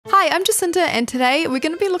Hi, I'm Jacinta, and today we're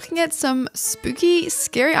going to be looking at some spooky,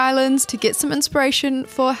 scary islands to get some inspiration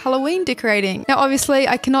for Halloween decorating. Now, obviously,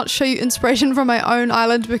 I cannot show you inspiration from my own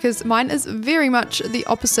island because mine is very much the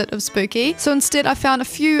opposite of spooky. So instead, I found a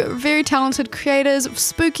few very talented creators of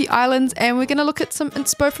spooky islands, and we're going to look at some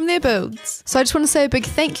inspo from their builds. So I just want to say a big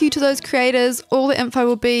thank you to those creators. All the info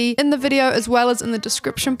will be in the video as well as in the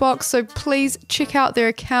description box, so please check out their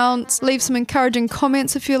accounts, leave some encouraging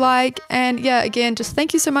comments if you like, and yeah, again, just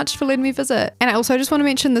thank you so much for letting me visit. And I also just want to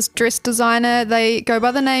mention this dress designer. They go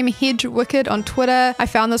by the name Hedge Wicked on Twitter. I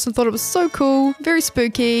found this and thought it was so cool, very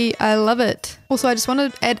spooky. I love it. Also, I just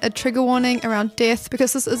wanted to add a trigger warning around death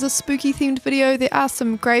because this is a spooky themed video. There are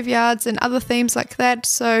some graveyards and other themes like that,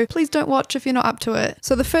 so please don't watch if you're not up to it.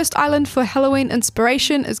 So the first island for Halloween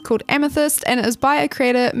inspiration is called Amethyst, and it is by a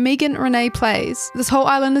creator, Megan Renee Plays. This whole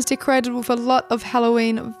island is decorated with a lot of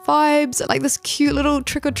Halloween vibes, like this cute little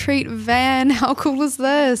trick-or-treat van. How cool is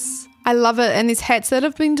this? I love it, and these hats that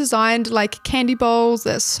have been designed like candy bowls,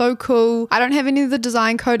 they're so cool. I don't have any of the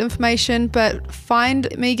design code information, but find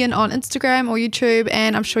Megan on Instagram or YouTube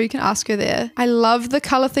and I'm sure you can ask her there. I love the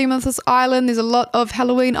color theme of this island. There's a lot of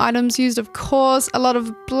Halloween items used, of course, a lot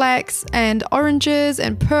of blacks and oranges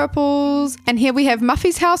and purples. And here we have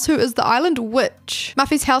Muffy's house, who is the island witch.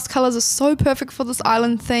 Muffy's house colors are so perfect for this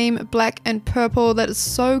island theme, black and purple. That is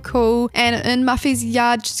so cool. And in Muffy's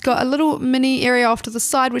yard, she's got a little mini area off to the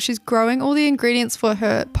side where she's growing all the ingredients for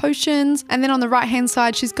her potions, and then on the right hand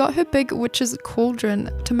side she's got her big witch's cauldron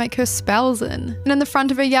to make her spells in. And in the front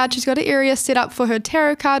of her yard she's got an area set up for her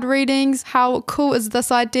tarot card readings. How cool is this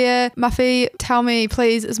idea? Muffy, tell me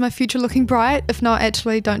please, is my future looking bright? If not,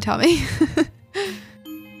 actually don't tell me.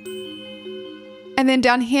 And then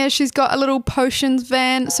down here she's got a little potions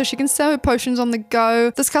van so she can sell her potions on the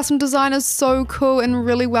go. This custom design is so cool and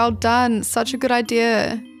really well done. Such a good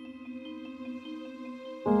idea.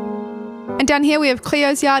 And down here we have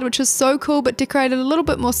Cleo's yard, which is so cool but decorated a little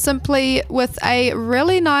bit more simply with a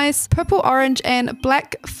really nice purple, orange and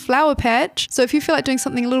black flower patch. So if you feel like doing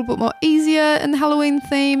something a little bit more easier in the Halloween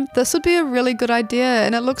theme, this would be a really good idea,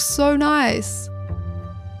 and it looks so nice.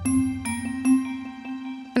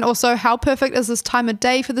 And also, how perfect is this time of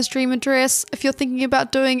day for this dream address? If you're thinking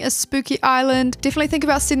about doing a spooky island, definitely think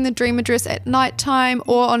about setting the dream address at nighttime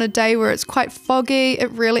or on a day where it's quite foggy. It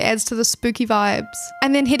really adds to the spooky vibes.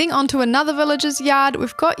 And then heading on to another villager's yard,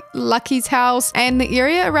 we've got Lucky's house, and the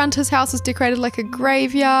area around his house is decorated like a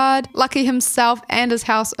graveyard. Lucky himself and his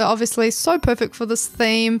house are obviously so perfect for this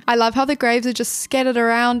theme. I love how the graves are just scattered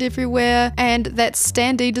around everywhere, and that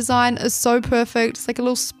standee design is so perfect. It's like a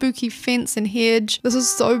little spooky fence and hedge. This is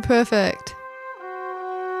so perfect.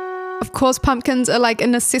 Of course, pumpkins are like a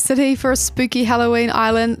necessity for a spooky Halloween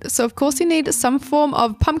island, so of course you need some form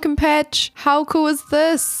of pumpkin patch. How cool is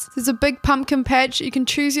this? There's a big pumpkin patch. You can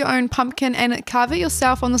choose your own pumpkin and carve it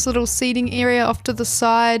yourself on this little seating area off to the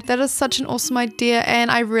side. That is such an awesome idea, and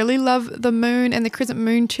I really love the moon and the crescent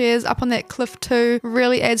moon chairs up on that cliff too.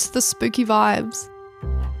 Really adds to the spooky vibes.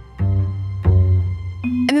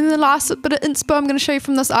 And then the last bit of inspo I'm going to show you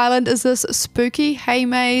from this island is this spooky hay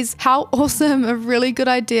maze. How awesome, a really good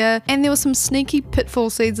idea. And there were some sneaky pitfall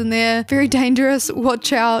seeds in there. Very dangerous,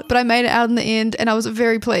 watch out. But I made it out in the end and I was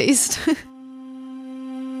very pleased.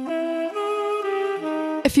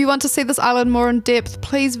 If you want to see this island more in depth,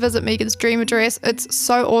 please visit Megan's dream address. It's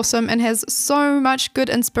so awesome and has so much good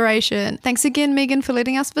inspiration. Thanks again, Megan, for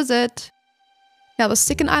letting us visit. Now the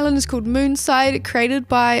second island is called Moonside, created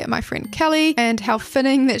by my friend Kelly, and how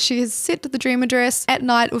fitting that she has set the dream address at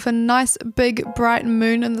night with a nice big bright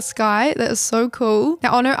moon in the sky. That is so cool.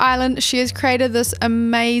 Now on her island she has created this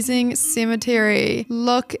amazing cemetery.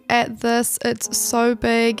 Look at this, it's so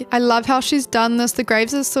big. I love how she's done this. The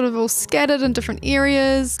graves are sort of all scattered in different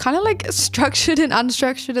areas, kind of like structured and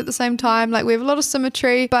unstructured at the same time. Like we have a lot of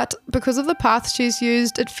symmetry, but because of the path she's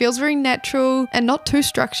used, it feels very natural and not too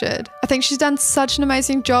structured. I think she's done such an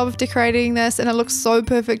amazing job of decorating this, and it looks so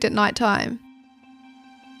perfect at nighttime.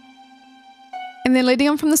 And then leading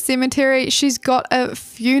on from the cemetery, she's got a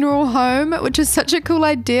funeral home, which is such a cool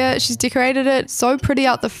idea. She's decorated it so pretty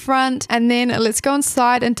out the front. And then let's go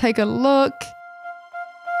inside and take a look.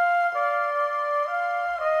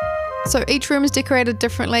 So each room is decorated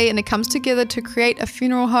differently and it comes together to create a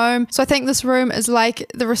funeral home. So I think this room is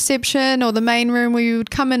like the reception or the main room where you would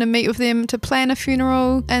come in and meet with them to plan a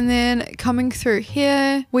funeral. And then coming through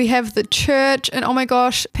here, we have the church, and oh my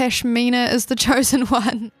gosh, Pashmina is the chosen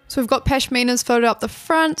one. So we've got Pashmina's photo up the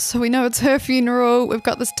front, so we know it's her funeral. We've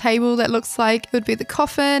got this table that looks like it would be the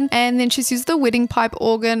coffin, and then she's used the wedding pipe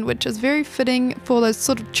organ, which is very fitting for those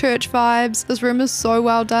sort of church vibes. This room is so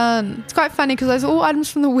well done. It's quite funny because those are all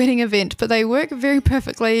items from the wedding event, but they work very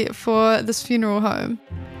perfectly for this funeral home.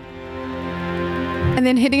 And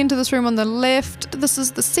then heading into this room on the left, this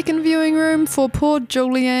is the second viewing room for poor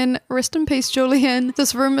Julian. Rest in peace, Julian.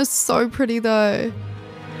 This room is so pretty though.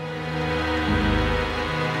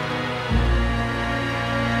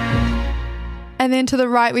 And then to the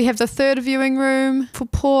right, we have the third viewing room for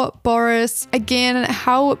poor Boris. Again,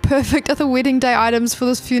 how perfect are the wedding day items for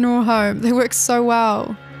this funeral home? They work so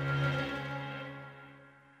well.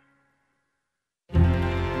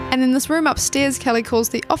 And then this room upstairs, Kelly calls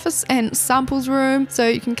the office and samples room. So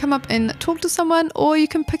you can come up and talk to someone, or you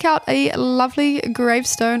can pick out a lovely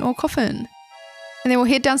gravestone or coffin. And then we'll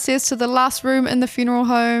head downstairs to the last room in the funeral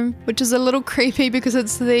home, which is a little creepy because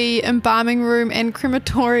it's the embalming room and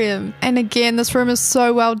crematorium. And again, this room is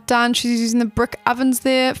so well done. She's using the brick ovens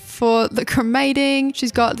there for the cremating.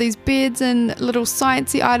 She's got these beds and little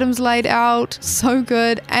sciencey items laid out. So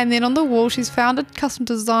good. And then on the wall, she's found a custom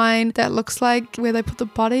design that looks like where they put the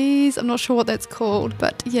bodies. I'm not sure what that's called,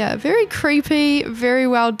 but yeah, very creepy, very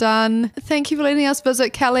well done. Thank you for letting us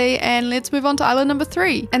visit, Kelly. And let's move on to island number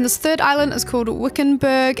 3. And this third island is called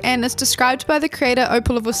Wickenburg, and it's described by the creator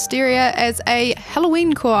Opal of Wisteria as a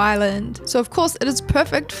Halloween core island. So of course it is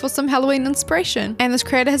perfect for some Halloween inspiration. And this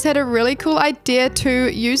creator has had a really cool idea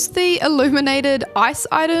to use the illuminated ice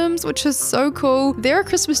items, which is so cool. They're a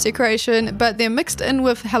Christmas decoration, but they're mixed in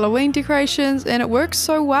with Halloween decorations, and it works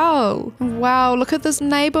so well. Wow, look at this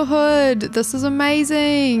neighborhood. This is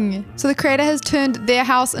amazing. So the creator has turned their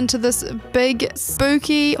house into this big,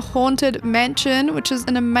 spooky, haunted mansion, which is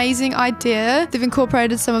an amazing idea. They've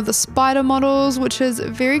incorporated some of the spider models, which is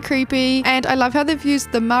very creepy, and I love how they've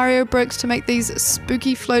used the Mario bricks to make these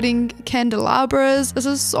spooky floating candelabras. This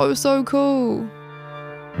is so cool.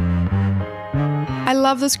 I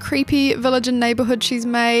love this creepy village and neighborhood she's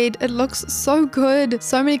made. It looks so good.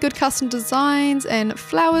 So many good custom designs and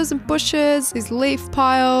flowers and bushes, these leaf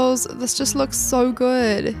piles. This just looks so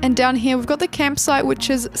good. And down here we've got the campsite, which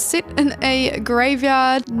is set in a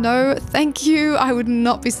graveyard. No, thank you. I would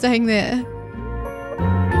not be staying there.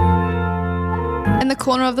 In the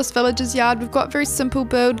corner of this village's yard, we've got very simple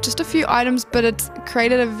build, just a few items, but it's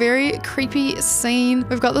created a very creepy scene.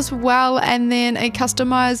 We've got this well and then a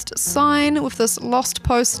customized sign with this lost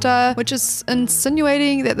poster, which is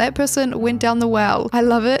insinuating that that person went down the well. I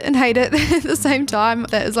love it and hate it at the same time.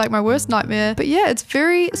 That is like my worst nightmare. But yeah, it's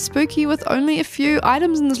very spooky with only a few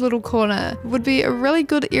items in this little corner. It would be a really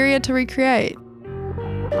good area to recreate.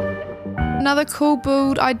 Another cool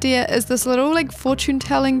build idea is this little like fortune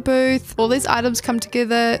telling booth. All these items come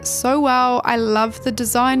together so well. I love the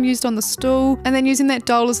design used on the stool, and then using that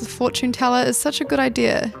doll as the fortune teller is such a good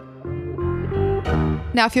idea.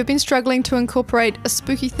 Now, if you've been struggling to incorporate a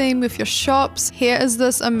spooky theme with your shops, here is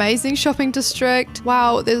this amazing shopping district.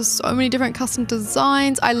 Wow, there's so many different custom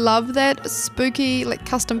designs. I love that spooky like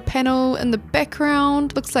custom panel in the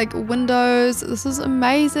background. Looks like windows. This is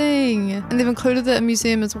amazing. And they've included the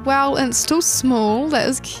museum as well, and it's still small. That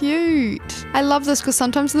is cute. I love this because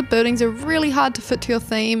sometimes the buildings are really hard to fit to your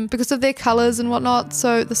theme because of their colors and whatnot.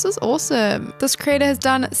 So this is awesome. This creator has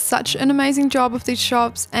done such an amazing job with these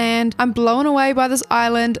shops, and I'm blown away by this island.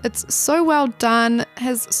 It's so well done,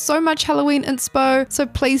 has so much Halloween inspo, so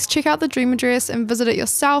please check out the dream address and visit it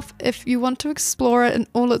yourself if you want to explore it in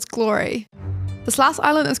all its glory. This last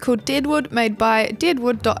island is called Deadwood, made by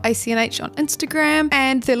deadwood.acnh on Instagram,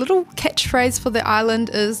 and their little catchphrase for the island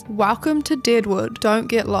is "Welcome to Deadwood, don't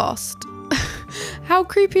get lost." How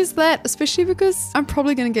creepy is that? Especially because I'm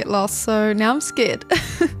probably gonna get lost, so now I'm scared.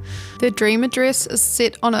 Their dream address is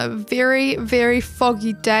set on a very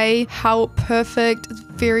foggy day. How perfect. It's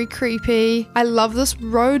very creepy. I love this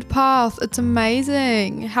road path. It's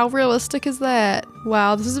amazing. How realistic is that?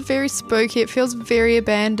 Wow, this is very spooky. It feels very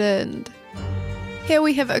abandoned. Here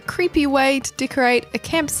we have a creepy way to decorate a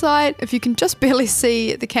campsite, if you can just barely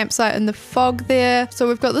see the campsite in the fog there. So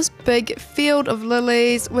we've got this big field of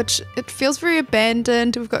lilies, which it feels very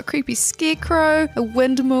abandoned. We've got a creepy scarecrow, a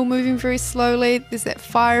windmill moving very slowly. There's that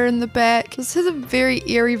fire in the back. This has a very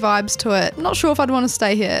eerie vibes to it. I'm not sure if I'd want to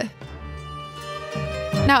stay here.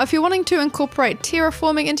 Now, if you're wanting to incorporate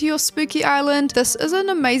terraforming into your spooky island, this is an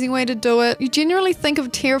amazing way to do it. You generally think of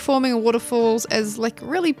terraforming or waterfalls as like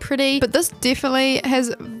really pretty, but this definitely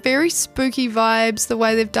has very spooky vibes the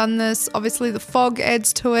way they've done this. Obviously the fog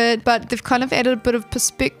adds to it, but they've kind of added a bit of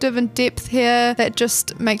perspective and depth here that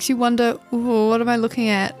just makes you wonder, ooh, what am I looking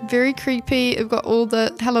at? Very creepy. We've got all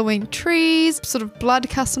the Halloween trees, sort of blood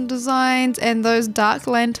custom designs, and those dark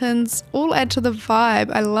lanterns all add to the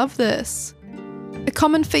vibe. I love this. A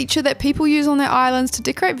common feature that people use on their islands to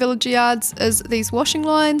decorate village yards is these washing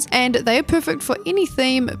lines, and they are perfect for any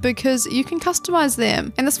theme because you can customize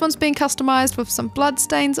them. And this one's been customized with some blood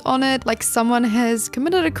stains on it, like someone has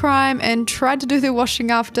committed a crime and tried to do their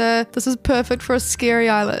washing after. This is perfect for a scary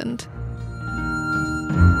island.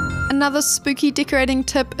 Another spooky decorating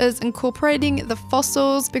tip is incorporating the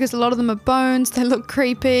fossils because a lot of them are bones. They look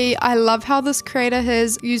creepy. I love how this creator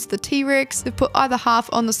has used the T-Rex. They've put either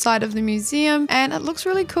half on the side of the museum and it looks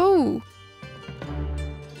really cool.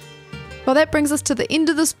 Well, that brings us to the end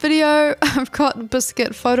of this video. I've got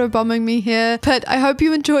Biscuit photobombing me here, but I hope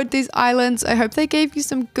you enjoyed these islands. I hope they gave you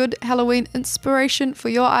some good Halloween inspiration for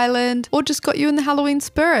your island or just got you in the Halloween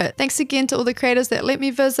spirit. Thanks again to all the creators that let me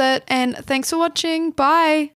visit, and thanks for watching. Bye!